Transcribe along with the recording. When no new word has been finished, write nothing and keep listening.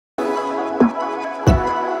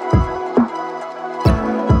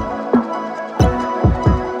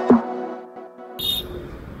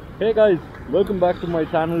Hey guys, welcome back to my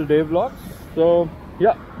channel Day Vlogs. So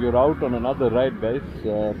yeah, we're out on another ride guys.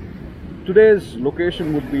 Today's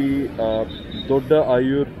location would be Dodda,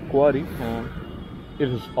 Iyyur, Quarry. It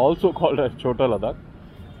is also called as Chota Ladakh.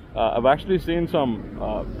 I've actually seen some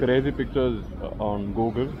crazy pictures on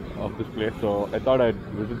Google of this place, so I thought I'd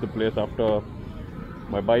visit the place after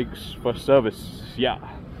my bike's first service. Yeah,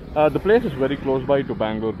 the place is very close by to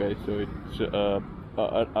Bangalore guys, so it's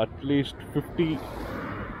at least 50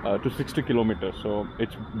 to 60 kilometers, so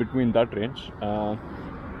it's between that range.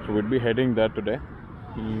 So we'll be heading there today.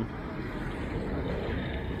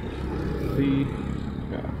 See,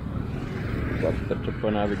 yeah, got the Tripper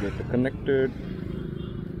navigator connected.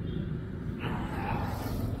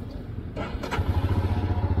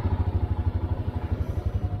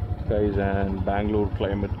 Guys, and Bangalore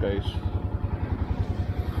climate guys.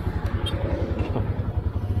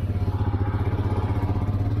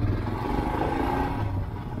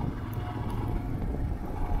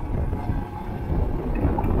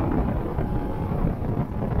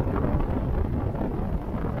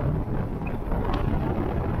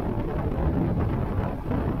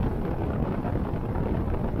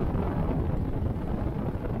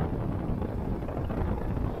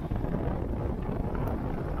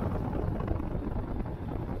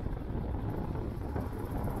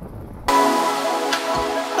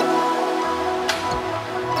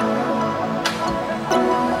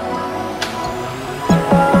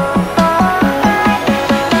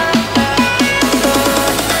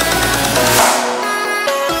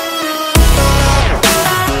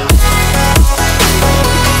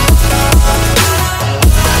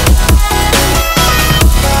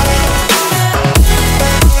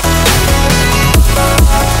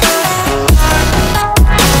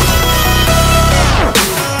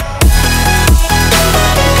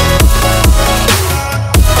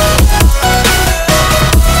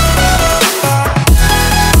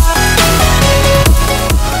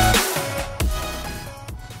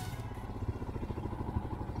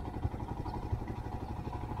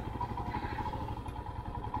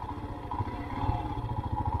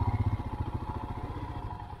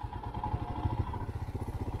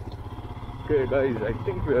 Okay guys, I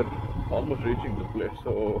think we are almost reaching the place,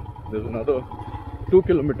 so there's another 2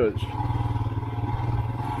 kilometers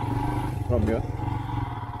from here.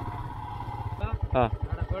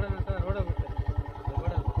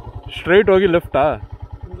 Straight hogi left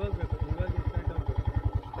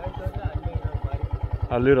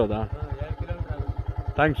alliroda.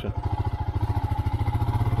 Thanks sir.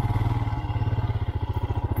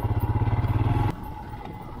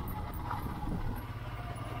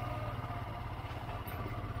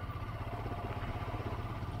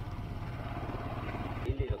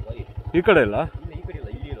 ಈ ಕಡೆ ಇಲ್ಲ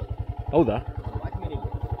ಹೌದಾ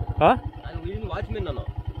ಹಾಂ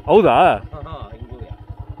ಹೌದಾ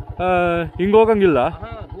ಹಿಂಗೆ ಹೋಗಂಗಿಲ್ಲ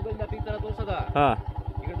ಹಾಂ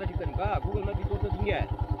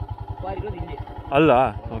ಅಲ್ಲ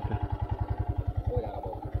okay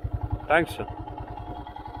thanks sir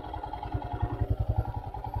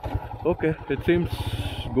okay it seems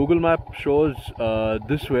Google map shows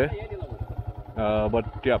this way. But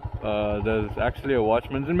yeah, there's actually a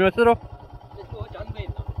watchman. In Mr.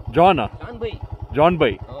 John. John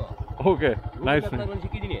Bhai. Okay, nice.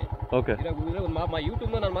 Okay.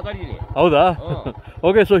 Howda?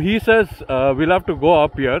 Okay, so he says we'll have to go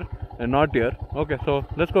up here and not here. Okay, so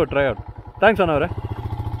let's go try out. Thanks, Anavare.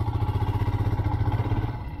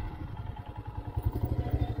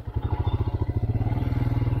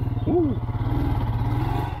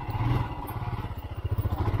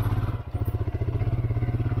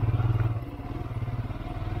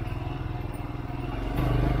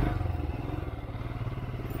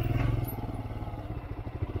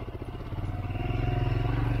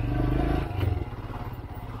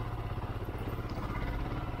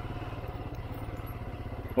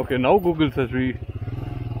 Okay, now Google says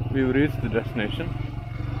we've reached the destination.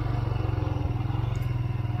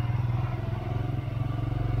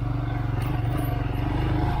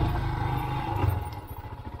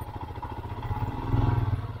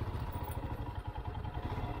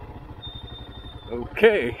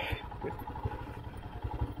 Okay.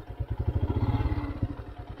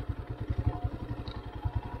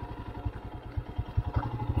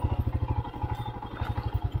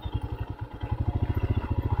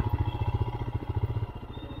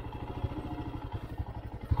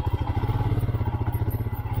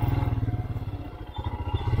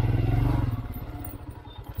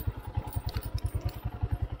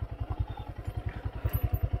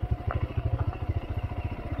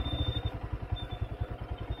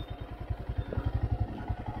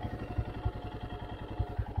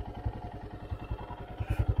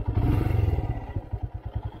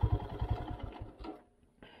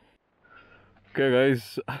 Okay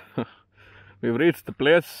guys, we've reached the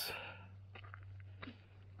place.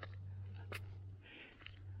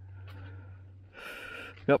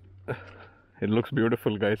 Yep, it looks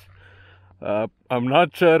beautiful guys. I'm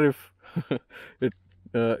not sure if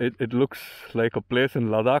it looks like a place in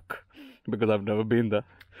Ladakh because I've never been there.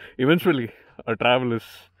 Eventually our travel is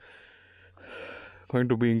going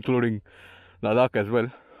to be including Ladakh as well,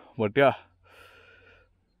 but yeah,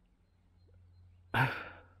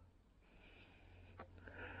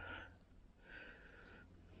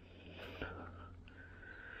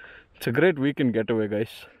 it's a great weekend getaway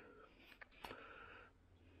guys.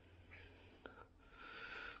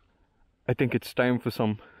 I think it's time for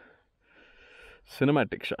some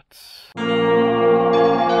cinematic shots.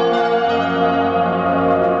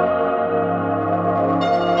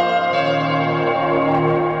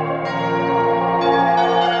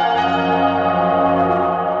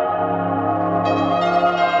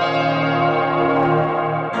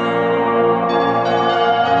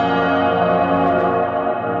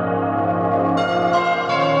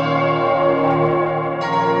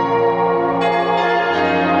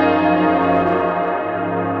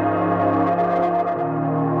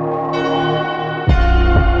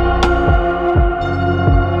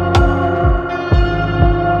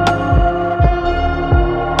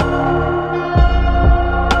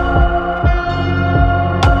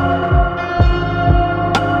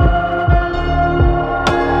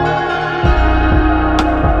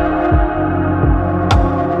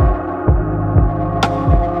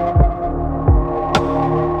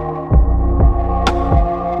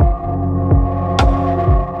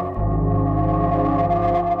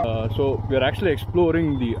 So we are actually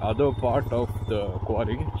exploring the other part of the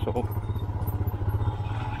quarry. So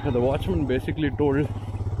the watchman basically told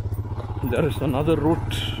there is another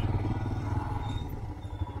route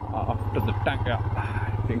after the tank. Yeah,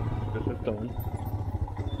 I think this is the one.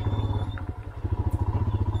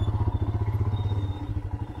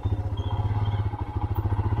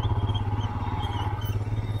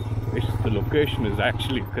 The location is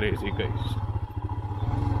actually crazy guys.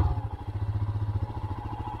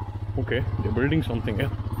 Okay, they're building something here.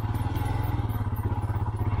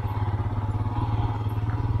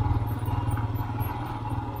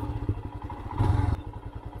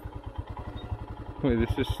 Okay,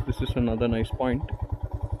 this is another nice point.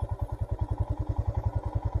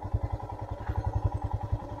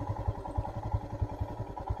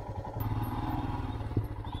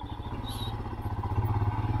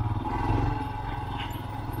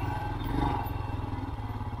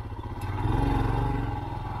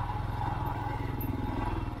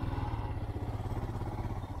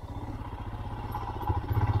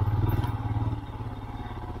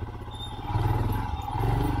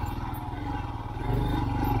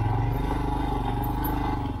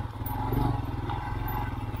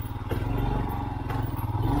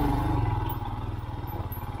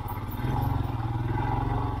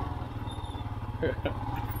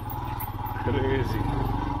 Crazy.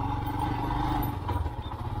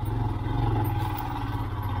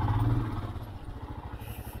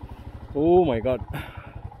 Oh my god.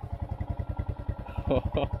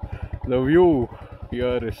 The view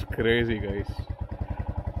here is crazy guys.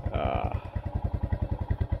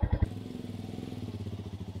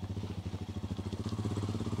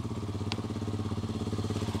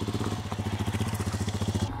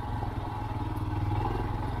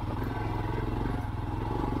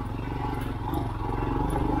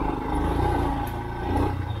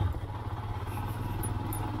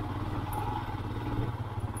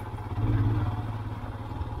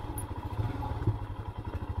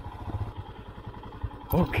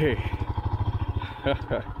 Okay.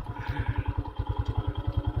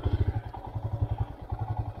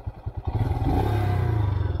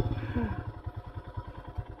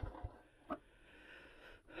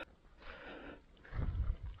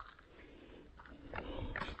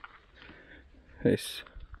 Yes.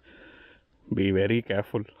 Be very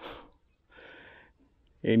careful.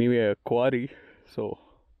 Anyway, a quarry, so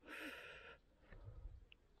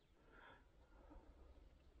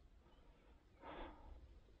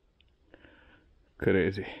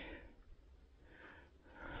crazy.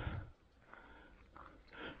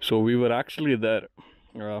 So we were actually there.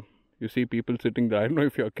 You see people sitting there. I don't know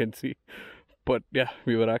if you can see, but yeah,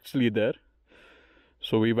 we were actually there.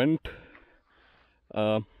 So we went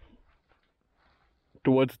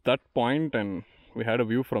towards that point and we had a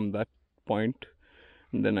view from that point.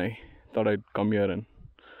 And then I thought I'd come here and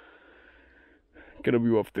get a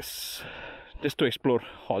view of this, just to explore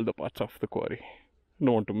all the parts of the quarry.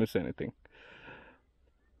 Don't want to miss anything.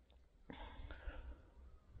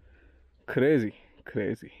 Crazy,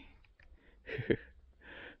 crazy.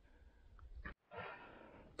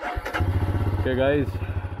 Okay guys,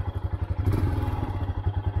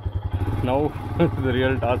 now the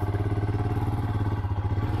real task.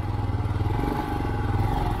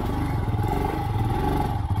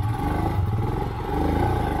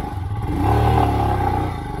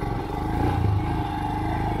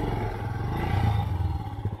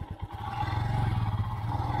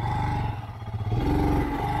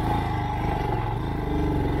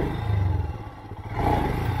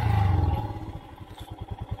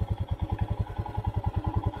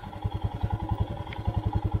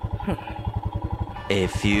 A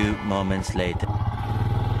few moments later.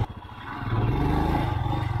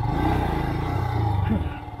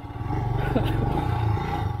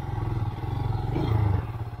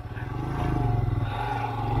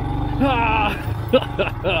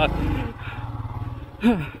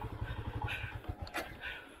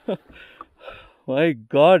 My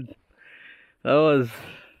God, that was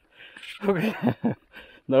okay. That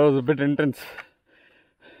was a bit intense.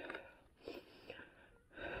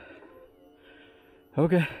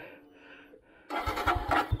 Okay.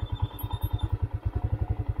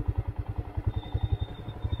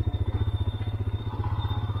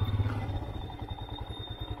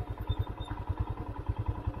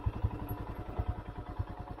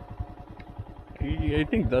 I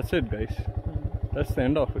think that's it, guys. That's the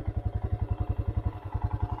end of it.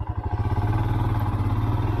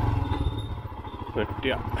 But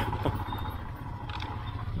yeah.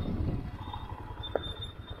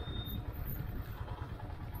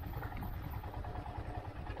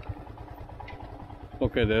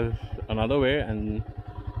 Okay, there's another way and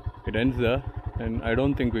it ends there, and I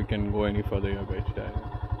don't think we can go any further here, guys.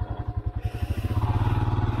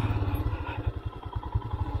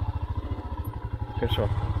 Okay, sure.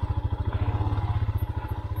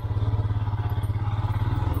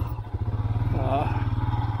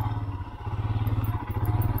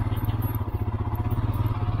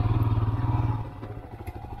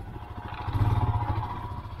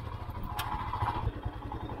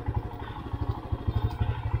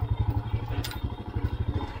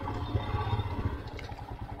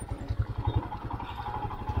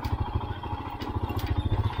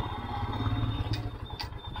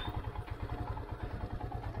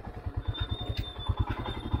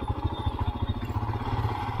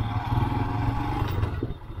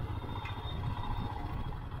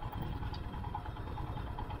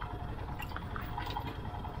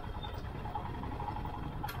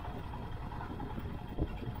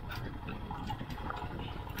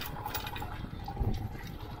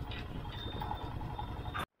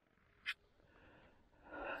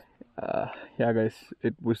 Yeah guys,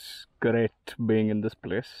 it was great being in this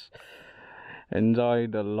place.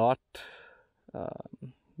 Enjoyed a lot.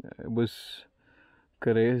 It was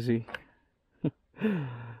crazy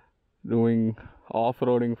doing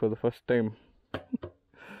off-roading for the first time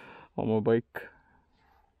on my bike,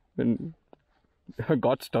 and I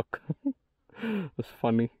got stuck. It was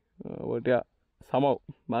funny, but yeah, somehow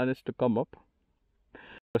managed to come up.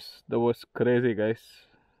 That was crazy, guys.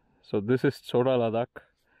 So this is Chota Ladakh.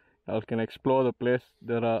 You can explore the place.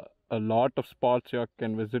 There are a lot of spots you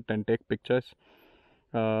can visit and take pictures.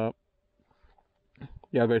 Yeah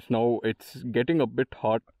guys, now it's getting a bit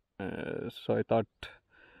hot, so I thought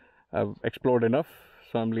I've explored enough,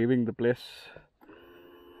 so I'm leaving the place.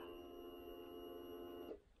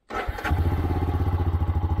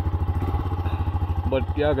 But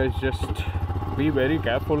yeah guys, just be very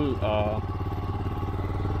careful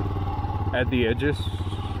at the edges,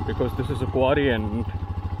 because this is a quarry and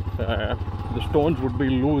the stones would be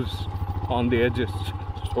loose on the edges,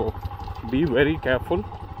 so be very careful.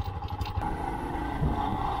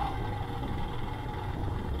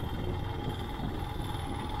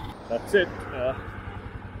 That's it.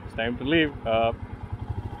 It's time to leave. Y'all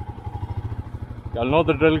know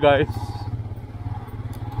the drill, guys.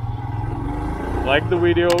 Like the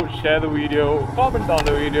video, share the video, comment on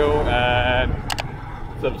the video, and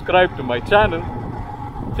subscribe to my channel.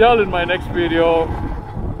 See y'all in my next video.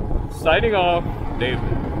 Signing off,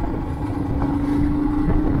 David.